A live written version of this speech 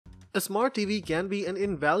A smart TV can be an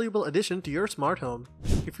invaluable addition to your smart home.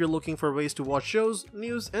 If you're looking for ways to watch shows,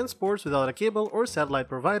 news, and sports without a cable or satellite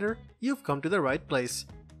provider, you've come to the right place.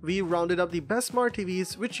 We rounded up the best smart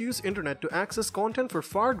TVs which use internet to access content for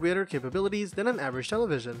far greater capabilities than an average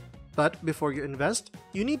television. But before you invest,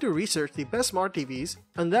 you need to research the best smart TVs,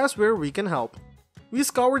 and that's where we can help. We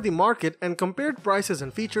scoured the market and compared prices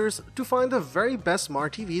and features to find the very best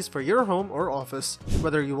smart TVs for your home or office,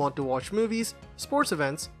 whether you want to watch movies, sports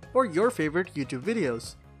events, or your favorite YouTube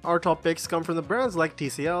videos. Our top picks come from the brands like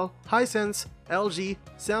TCL, Hisense, LG,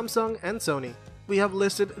 Samsung, and Sony. We have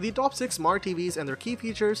listed the top 6 smart TVs and their key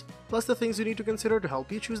features, plus the things you need to consider to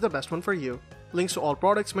help you choose the best one for you. Links to all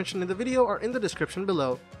products mentioned in the video are in the description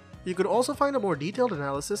below. You could also find a more detailed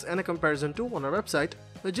analysis and a comparison tool on our website,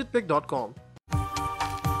 legitpick.com.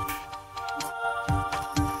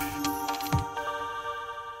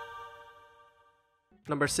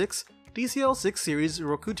 Number 6. TCL 6 Series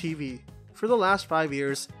Roku TV. For the last 5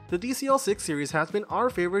 years, the TCL 6 Series has been our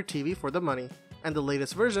favorite TV for the money, and the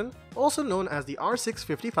latest version, also known as the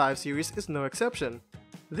R655 series, is no exception.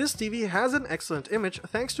 This TV has an excellent image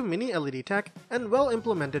thanks to mini LED tech and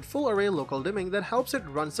well-implemented full-array local dimming that helps it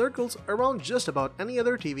run circles around just about any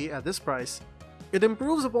other TV at this price. It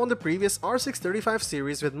improves upon the previous R635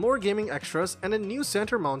 series with more gaming extras and a new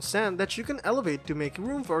center mount stand that you can elevate to make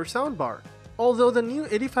room for a soundbar, although the new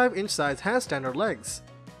 85-inch size has standard legs.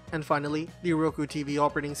 And finally, the Roku TV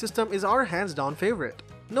operating system is our hands-down favorite.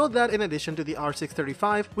 Note that in addition to the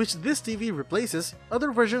R635, which this TV replaces,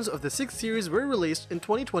 other versions of the 6 series were released in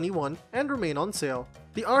 2021 and remain on sale.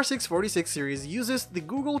 The R646 series uses the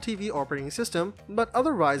Google TV operating system, but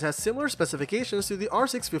otherwise has similar specifications to the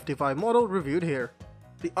R655 model reviewed here.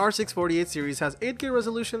 The R648 series has 8K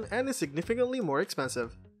resolution and is significantly more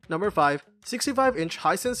expensive. Number 5. 65-inch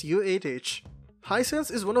Hisense U8H.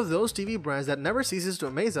 Hisense is one of those TV brands that never ceases to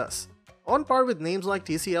amaze us. On par with names like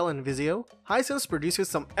TCL and Vizio, Hisense produces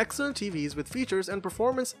some excellent TVs with features and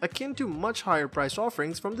performance akin to much higher priced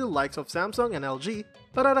offerings from the likes of Samsung and LG,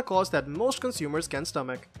 but at a cost that most consumers can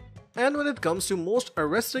stomach. And when it comes to most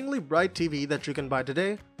arrestingly bright TV that you can buy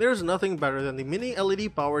today, there's nothing better than the mini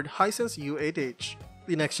LED powered Hisense U8H.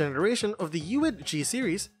 The next generation of the U8G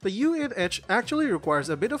series, the U8H actually requires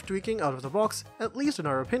a bit of tweaking out of the box, at least in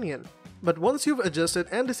our opinion. But once you've adjusted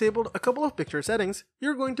and disabled a couple of picture settings,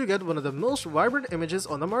 you're going to get one of the most vibrant images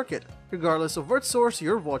on the market, regardless of what source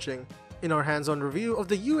you're watching. In our hands-on review of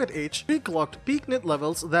the U8H, we clocked peak nit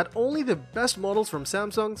levels that only the best models from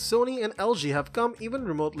Samsung, Sony, and LG have come even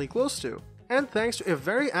remotely close to. And thanks to a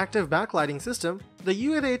very active backlighting system, the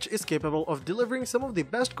U8H is capable of delivering some of the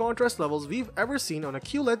best contrast levels we've ever seen on a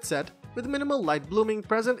QLED set, with minimal light blooming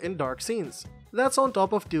present in dark scenes. That's on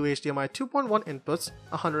top of 2 HDMI 2.1 inputs,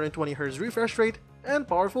 120Hz refresh rate, and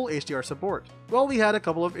powerful HDR support. While we had a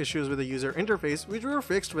couple of issues with the user interface which were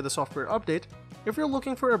fixed with a software update, if you're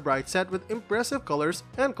looking for a bright set with impressive colors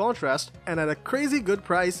and contrast, and at a crazy good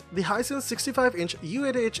price, the Hisense 65-inch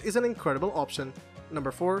U8H is an incredible option.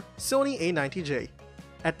 Number 4. Sony A90J.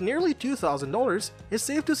 At nearly $2,000, it's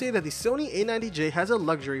safe to say that the Sony A90J has a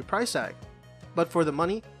luxury price tag. But for the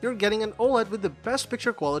money, you're getting an OLED with the best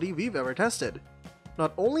picture quality we've ever tested.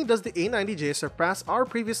 Not only does the A90J surpass our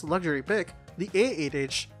previous luxury pick, the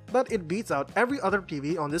A8H, but it beats out every other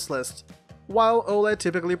TV on this list. While OLED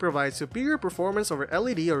typically provides superior performance over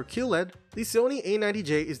LED or QLED, the Sony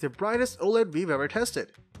A90J is the brightest OLED we've ever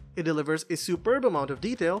tested. It delivers a superb amount of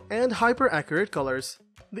detail and hyper-accurate colors.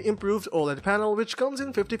 The improved OLED panel, which comes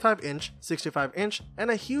in 55-inch, 65-inch,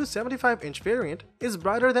 and a huge 75-inch variant, is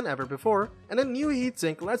brighter than ever before, and a new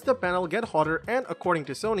heatsink lets the panel get hotter and, according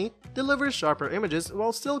to Sony, delivers sharper images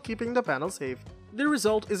while still keeping the panel safe. The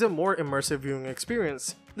result is a more immersive viewing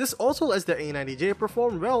experience. This also lets the A90J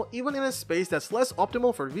perform well even in a space that's less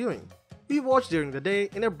optimal for viewing. We watched during the day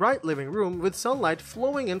in a bright living room with sunlight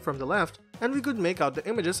flowing in from the left, and we could make out the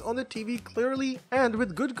images on the TV clearly and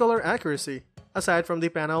with good color accuracy. Aside from the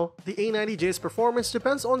panel, the A90J's performance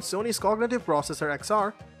depends on Sony's cognitive processor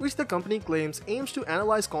XR, which the company claims aims to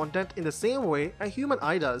analyze content in the same way a human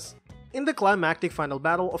eye does. In the climactic final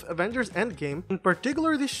battle of Avengers Endgame, in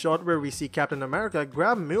particular the shot where we see Captain America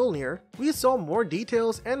grab Mjolnir, we saw more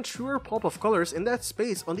details and truer pop of colors in that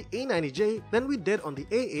space on the A90J than we did on the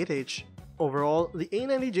A8H. Overall, the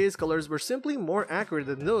A90J's colors were simply more accurate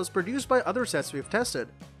than those produced by other sets we've tested.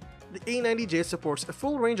 The A90J supports a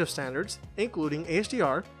full range of standards, including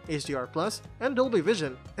HDR, HDR+, and Dolby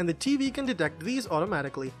Vision, and the TV can detect these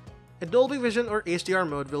automatically. A Dolby Vision or HDR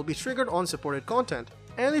mode will be triggered on supported content,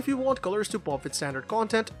 and if you want colors to pop with standard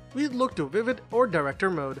content, we'd look to Vivid or Director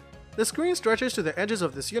mode. The screen stretches to the edges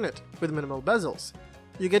of this unit, with minimal bezels.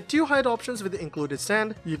 You get two height options with the included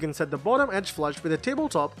stand. You can set the bottom edge flush with a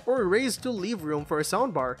tabletop or raised to leave room for a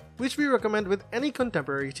soundbar, which we recommend with any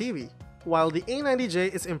contemporary TV. While the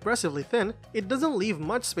A90J is impressively thin, it doesn't leave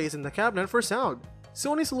much space in the cabinet for sound.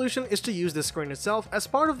 Sony's solution is to use the screen itself as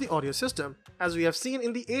part of the audio system. As we have seen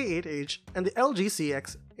in the A8H and the LG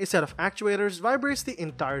CX, a set of actuators vibrates the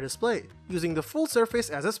entire display, using the full surface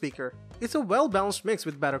as a speaker. It's a well-balanced mix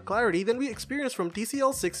with better clarity than we experienced from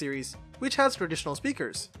TCL 6 series, which has traditional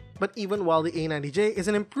speakers. But even while the A90J is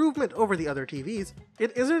an improvement over the other TVs,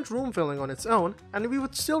 it isn't room-filling on its own, and we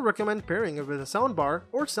would still recommend pairing it with a soundbar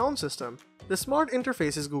or sound system. The smart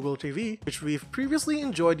interface is Google TV, which we've previously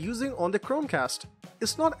enjoyed using on the Chromecast.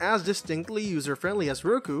 It's not as distinctly user-friendly as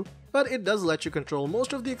Roku, but it does let you control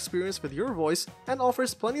most of the experience with your voice and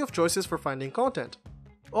offers plenty of choices for finding content.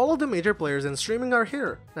 All of the major players in streaming are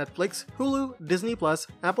here: Netflix, Hulu, Disney+,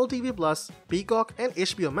 Apple TV+, Peacock, and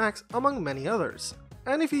HBO Max, among many others.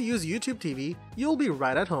 And if you use YouTube TV, you'll be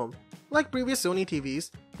right at home. Like previous Sony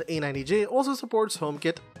TVs, the A90J also supports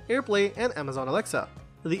HomeKit, AirPlay, and Amazon Alexa.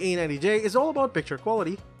 The A90J is all about picture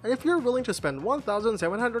quality, and if you're willing to spend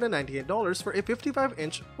 $1,798 for a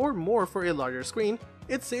 55-inch or more for a larger screen,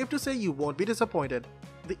 it's safe to say you won't be disappointed.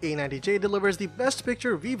 The A90J delivers the best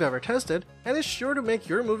picture we've ever tested and is sure to make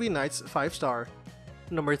your movie nights 5-star.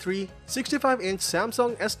 Number 3. 65-inch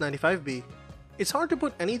Samsung S95B. It's hard to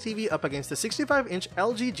put any TV up against the 65-inch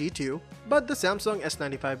LG G2, but the Samsung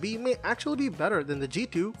S95B may actually be better than the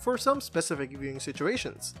G2 for some specific viewing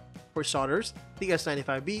situations. For starters, the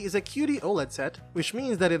S95B is a QD OLED set, which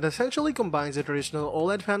means that it essentially combines the traditional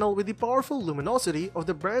OLED panel with the powerful luminosity of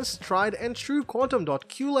the brand's tried and true quantum dot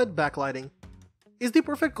QLED backlighting. It's the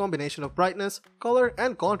perfect combination of brightness, color,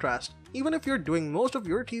 and contrast, even if you're doing most of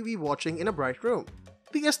your TV watching in a bright room.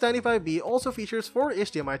 The S95B also features 4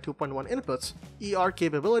 HDMI 2.1 inputs, ER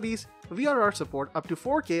capabilities, VRR support up to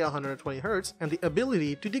 4K 120Hz, and the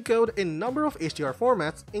ability to decode a number of HDR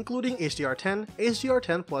formats including HDR10,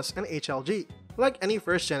 HDR10 Plus, and HLG. Like any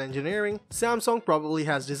first-gen engineering, Samsung probably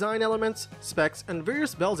has design elements, specs, and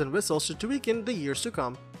various bells and whistles to tweak in the years to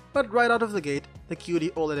come. But right out of the gate, the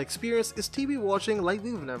QD OLED experience is TV watching like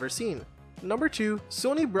we've never seen. Number 2.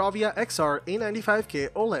 Sony Bravia XR A95K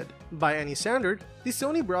OLED. By any standard, the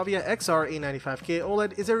Sony Bravia XR A95K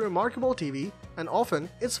OLED is a remarkable TV, and often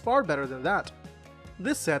it's far better than that.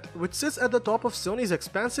 This set, which sits at the top of Sony's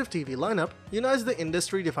expansive TV lineup, unites the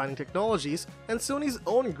industry-defining technologies and Sony's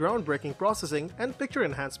own groundbreaking processing and picture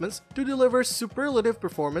enhancements to deliver superlative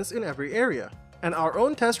performance in every area. And our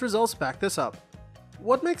own test results back this up.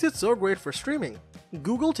 What makes it so great for streaming?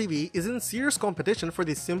 Google TV is in serious competition for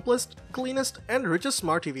the simplest, cleanest, and richest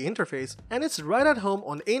smart TV interface, and it's right at home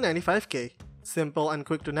on A95K. Simple and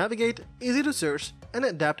quick to navigate, easy to search, and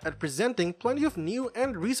adept at presenting plenty of new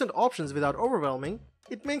and recent options without overwhelming,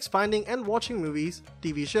 it makes finding and watching movies,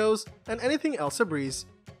 TV shows, and anything else a breeze.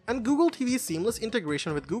 And Google TV's seamless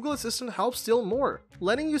integration with Google Assistant helps still more,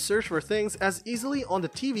 letting you search for things as easily on the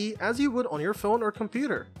TV as you would on your phone or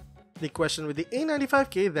computer. The question with the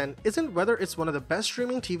A95K then isn't whether it's one of the best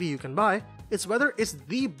streaming TV you can buy, it's whether it's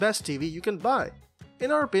the best TV you can buy.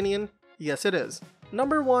 In our opinion, yes it is.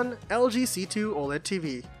 Number 1. LG C2 OLED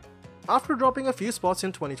TV. After dropping a few spots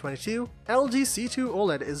in 2022, LG C2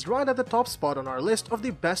 OLED is right at the top spot on our list of the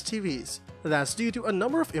best TVs. That's due to a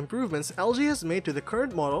number of improvements LG has made to the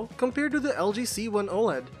current model compared to the LG C1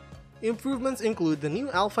 OLED. Improvements include the new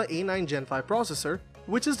Alpha A9 Gen 5 processor,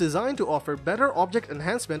 which is designed to offer better object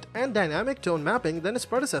enhancement and dynamic tone mapping than its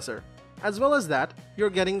predecessor. As well as that, you're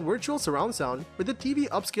getting virtual surround sound with the TV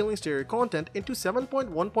upscaling stereo content into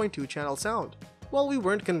 7.1.2 channel sound. While we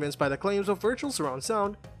weren't convinced by the claims of virtual surround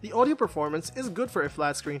sound, the audio performance is good for a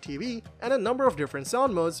flat screen TV, and a number of different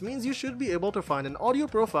sound modes means you should be able to find an audio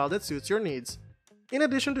profile that suits your needs. In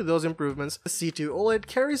addition to those improvements, the C2 OLED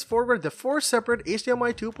carries forward the 4 separate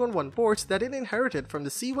HDMI 2.1 ports that it inherited from the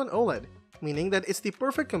C1 OLED, meaning that it's the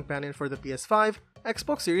perfect companion for the PS5,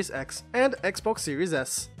 Xbox Series X, and Xbox Series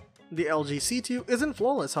S. The LG C2 isn't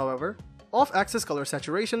flawless, however. Off-axis color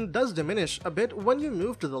saturation does diminish a bit when you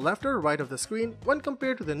move to the left or right of the screen when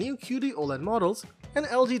compared to the new QD OLED models, and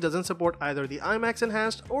LG doesn't support either the IMAX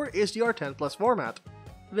Enhanced or HDR10 Plus format.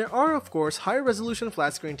 There are of course high-resolution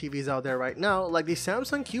flat-screen TVs out there right now like the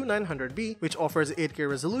Samsung Q900B, which offers 8K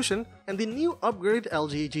resolution, and the new upgraded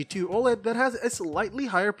LG G2 OLED that has a slightly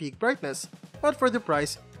higher peak brightness. But for the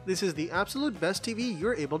price, this is the absolute best TV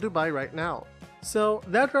you're able to buy right now. So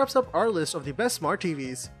that wraps up our list of the best smart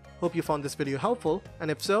TVs. Hope you found this video helpful, and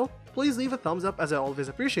if so, please leave a thumbs up as I always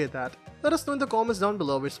appreciate that. Let us know in the comments down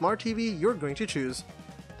below which smart TV you're going to choose.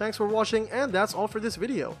 Thanks for watching, and that's all for this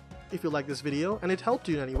video. If you like this video and it helped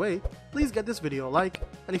you in any way, please get this video a like,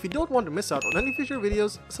 and if you don't want to miss out on any future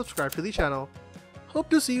videos, subscribe to the channel. Hope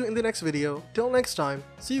to see you in the next video. Till next time,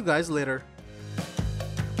 see you guys later.